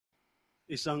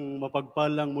Isang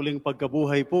mapagpalang muling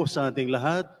pagkabuhay po sa ating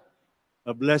lahat.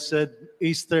 A blessed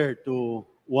Easter to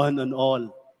one and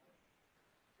all.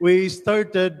 We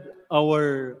started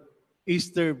our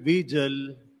Easter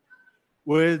Vigil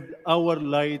with our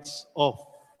lights off.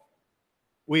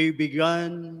 We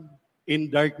began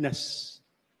in darkness.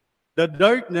 The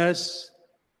darkness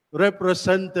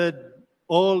represented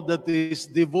all that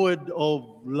is devoid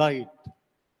of light,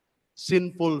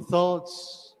 sinful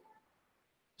thoughts,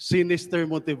 sinister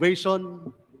motivation,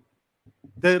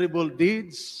 terrible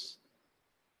deeds,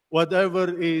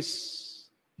 whatever is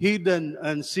hidden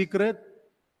and secret,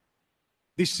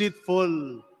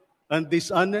 deceitful and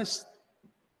dishonest,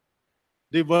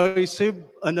 divisive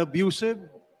and abusive,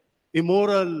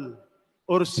 immoral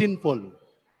or sinful.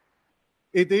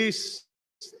 It is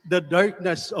the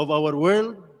darkness of our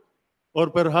world, or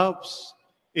perhaps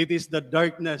it is the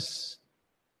darkness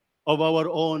of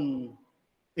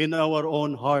in our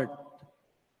own heart.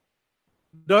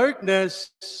 Darkness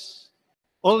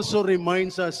also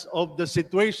reminds us of the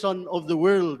situation of the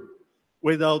world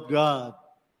without God.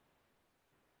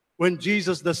 When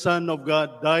Jesus, the Son of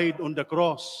God, died on the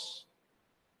cross,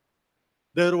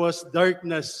 there was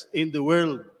darkness in the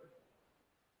world.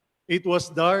 It was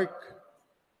dark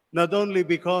not only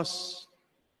because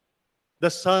the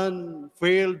sun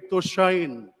failed to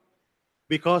shine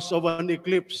because of an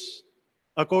eclipse,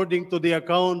 according to the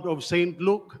account of St.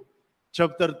 Luke,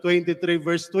 chapter 23,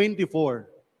 verse 24,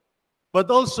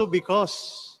 but also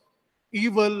because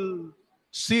evil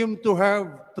seemed to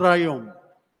have triumphed.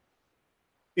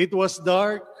 It was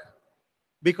dark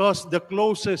because the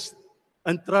closest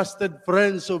and trusted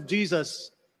friends of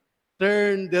Jesus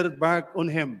turned their back on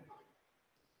him.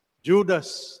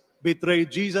 Judas betrayed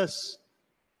Jesus.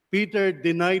 Peter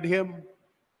denied him.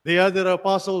 The other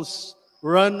apostles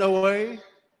ran away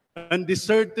and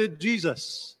deserted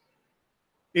Jesus.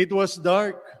 It was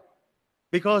dark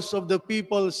because of the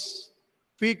people's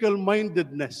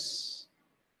fickle-mindedness,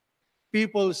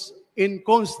 people's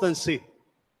inconstancy.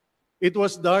 It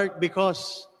was dark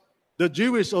because the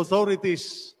Jewish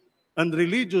authorities and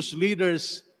religious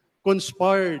leaders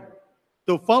conspired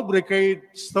to fabricate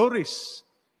stories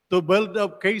to build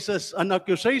up cases and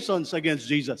accusations against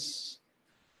Jesus.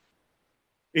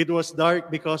 It was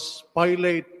dark because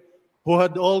Pilate, who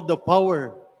had all the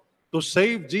power to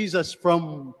save Jesus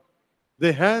from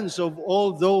the hands of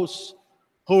all those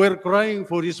who were crying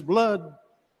for his blood,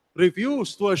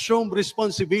 refused to assume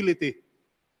responsibility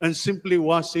and simply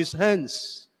washed his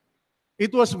hands.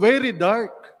 It was very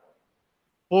dark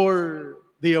for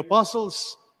the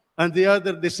apostles and the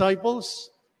other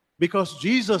disciples because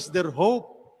Jesus, their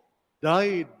hope,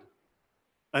 died,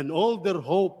 and all their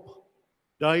hope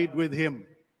died with him.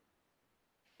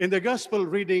 In the gospel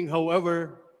reading,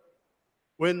 however,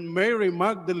 when Mary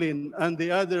Magdalene and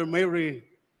the other Mary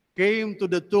came to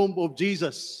the tomb of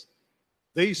Jesus,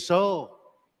 they saw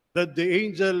that the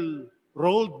angel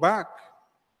rolled back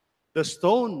the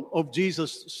stone of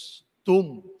Jesus'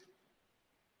 tomb.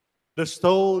 The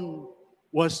stone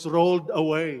was rolled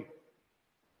away.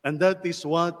 And that is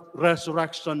what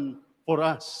resurrection for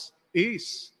us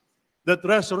is. That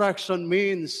resurrection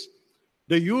means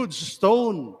the huge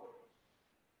stone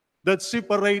that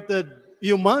separated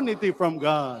humanity from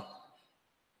God,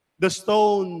 the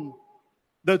stone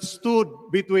that stood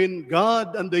between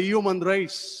God and the human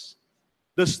race,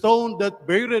 the stone that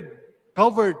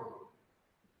covered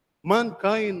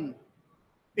mankind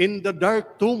in the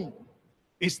dark tomb,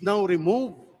 is now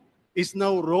removed, is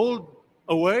now rolled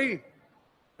away.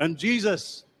 And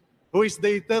Jesus, who is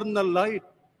the eternal light,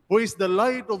 who is the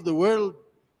light of the world,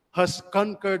 has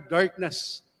conquered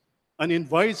darkness and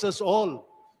invites us all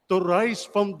to rise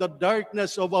from the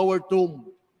darkness of our tomb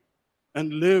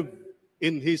and live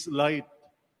in his light.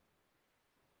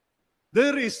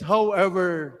 There is,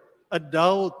 however, a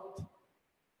doubt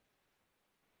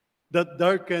that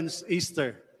darkens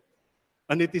Easter,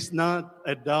 and it is not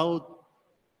a doubt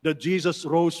that Jesus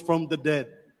rose from the dead.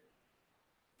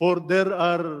 For there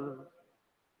are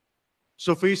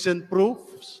sufficient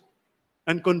proofs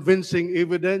and convincing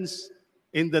evidence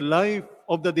in the life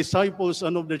of the disciples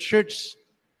and of the church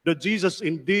that Jesus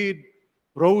indeed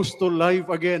rose to life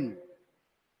again.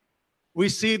 We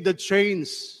see the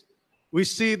chains. We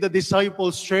see the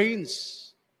disciples'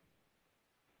 chains,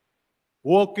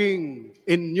 walking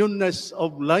in newness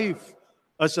of life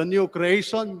as a new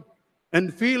creation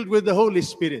and filled with the Holy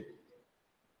Spirit.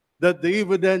 That the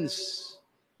evidence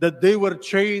that they were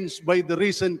changed by the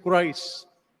risen Christ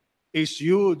is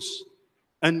huge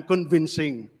and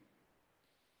convincing.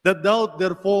 The doubt,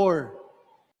 therefore,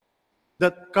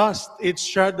 that cast its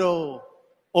shadow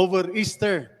over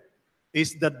Easter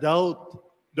is the doubt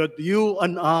that you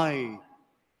and I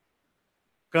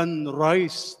can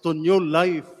rise to new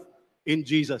life in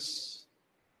Jesus?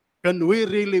 Can we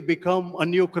really become a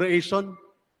new creation?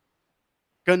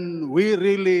 Can we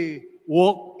really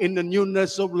walk in the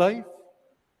newness of life?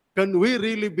 Can we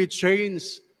really be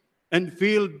changed and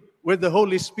filled with the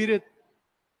Holy Spirit?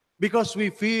 Because we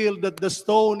feel that the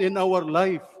stone in our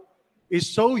life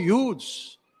is so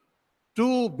huge,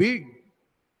 too big,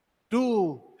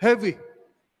 too heavy,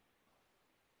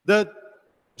 that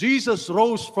Jesus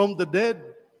rose from the dead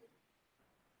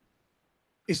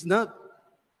is not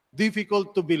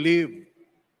difficult to believe,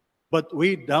 but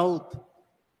we doubt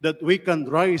that we can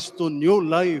rise to new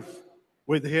life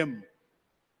with Him.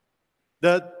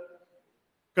 That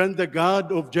can the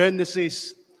God of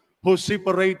Genesis, who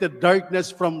separated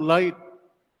darkness from light,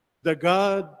 the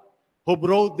God who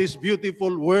brought this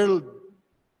beautiful world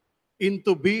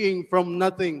into being from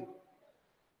nothing,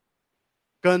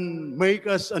 can make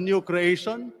us a new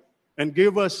creation and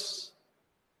give us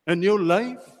a new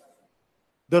life?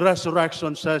 The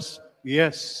resurrection says,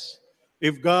 yes.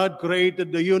 If God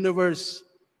created the universe,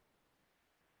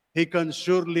 He can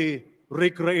surely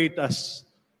recreate us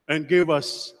and give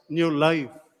us new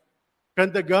life.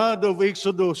 Can the God of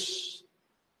Exodus,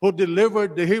 who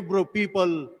delivered the Hebrew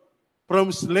people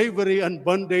from slavery and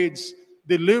bondage,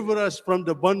 deliver us from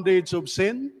the bondage of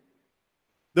sin?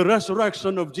 The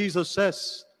resurrection of Jesus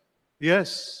says,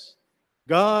 yes,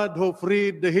 God who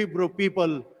freed the Hebrew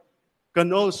people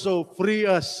can also free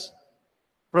us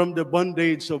from the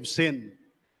bondage of sin.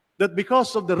 That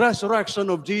because of the resurrection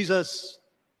of Jesus,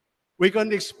 we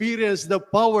can experience the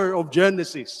power of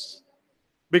Genesis.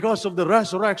 Because of the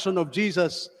resurrection of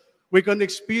Jesus, we can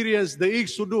experience the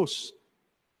exodus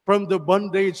from the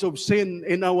bondage of sin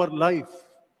in our life.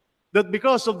 That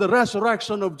because of the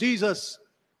resurrection of Jesus,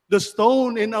 the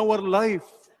stone in our life,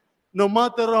 no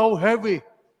matter how heavy,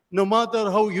 no matter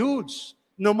how huge,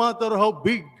 no matter how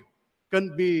big,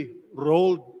 can be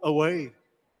rolled away.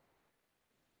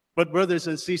 But brothers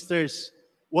and sisters,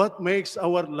 what makes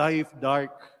our life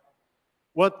dark?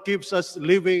 What keeps us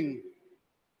living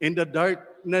in the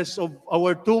darkness of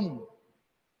our tomb?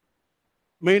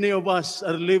 Many of us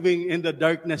are living in the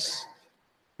darkness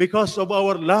because of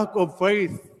our lack of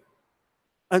faith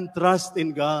and trust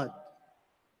in God,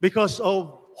 because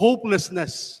of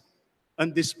hopelessness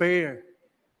and despair.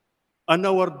 And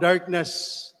our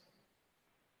darkness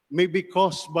may be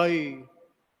caused by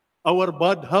our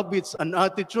bad habits and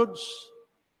attitudes,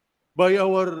 by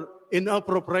our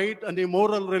inappropriate and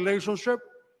immoral relationship,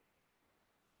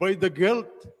 by the guilt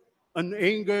and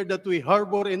anger that we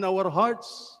harbor in our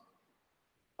hearts.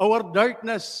 Our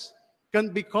darkness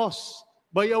can be caused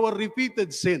by our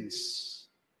repeated sins.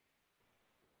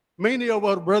 Many of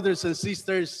our brothers and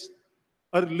sisters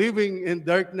are living in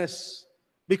darkness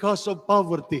because of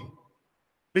poverty,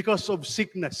 because of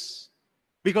sickness,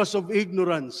 because of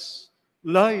ignorance,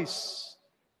 lies,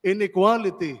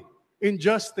 inequality,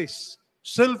 injustice,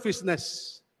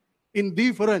 selfishness,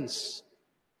 indifference,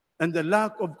 and the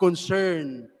lack of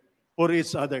concern for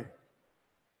each other.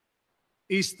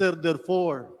 Easter,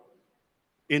 therefore,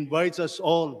 invites us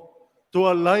all to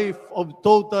a life of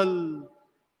total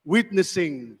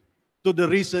witnessing to the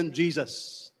risen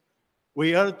Jesus.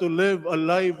 We are to live a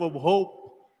life of hope,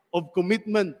 of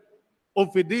commitment,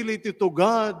 of fidelity to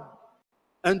God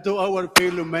and to our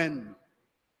fellow men.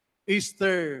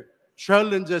 Easter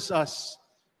challenges us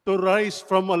to rise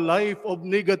from a life of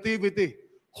negativity,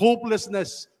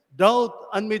 hopelessness, doubt,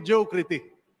 and mediocrity.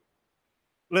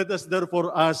 Let us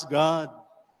therefore ask God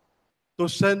to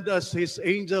send us His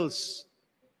angels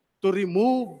to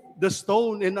remove the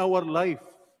stone in our life,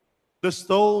 the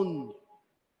stone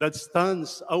that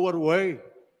stands our way,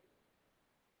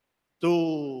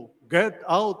 to get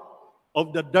out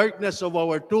of the darkness of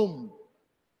our tomb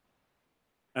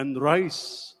and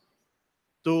rise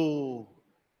to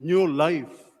new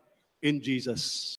life in Jesus.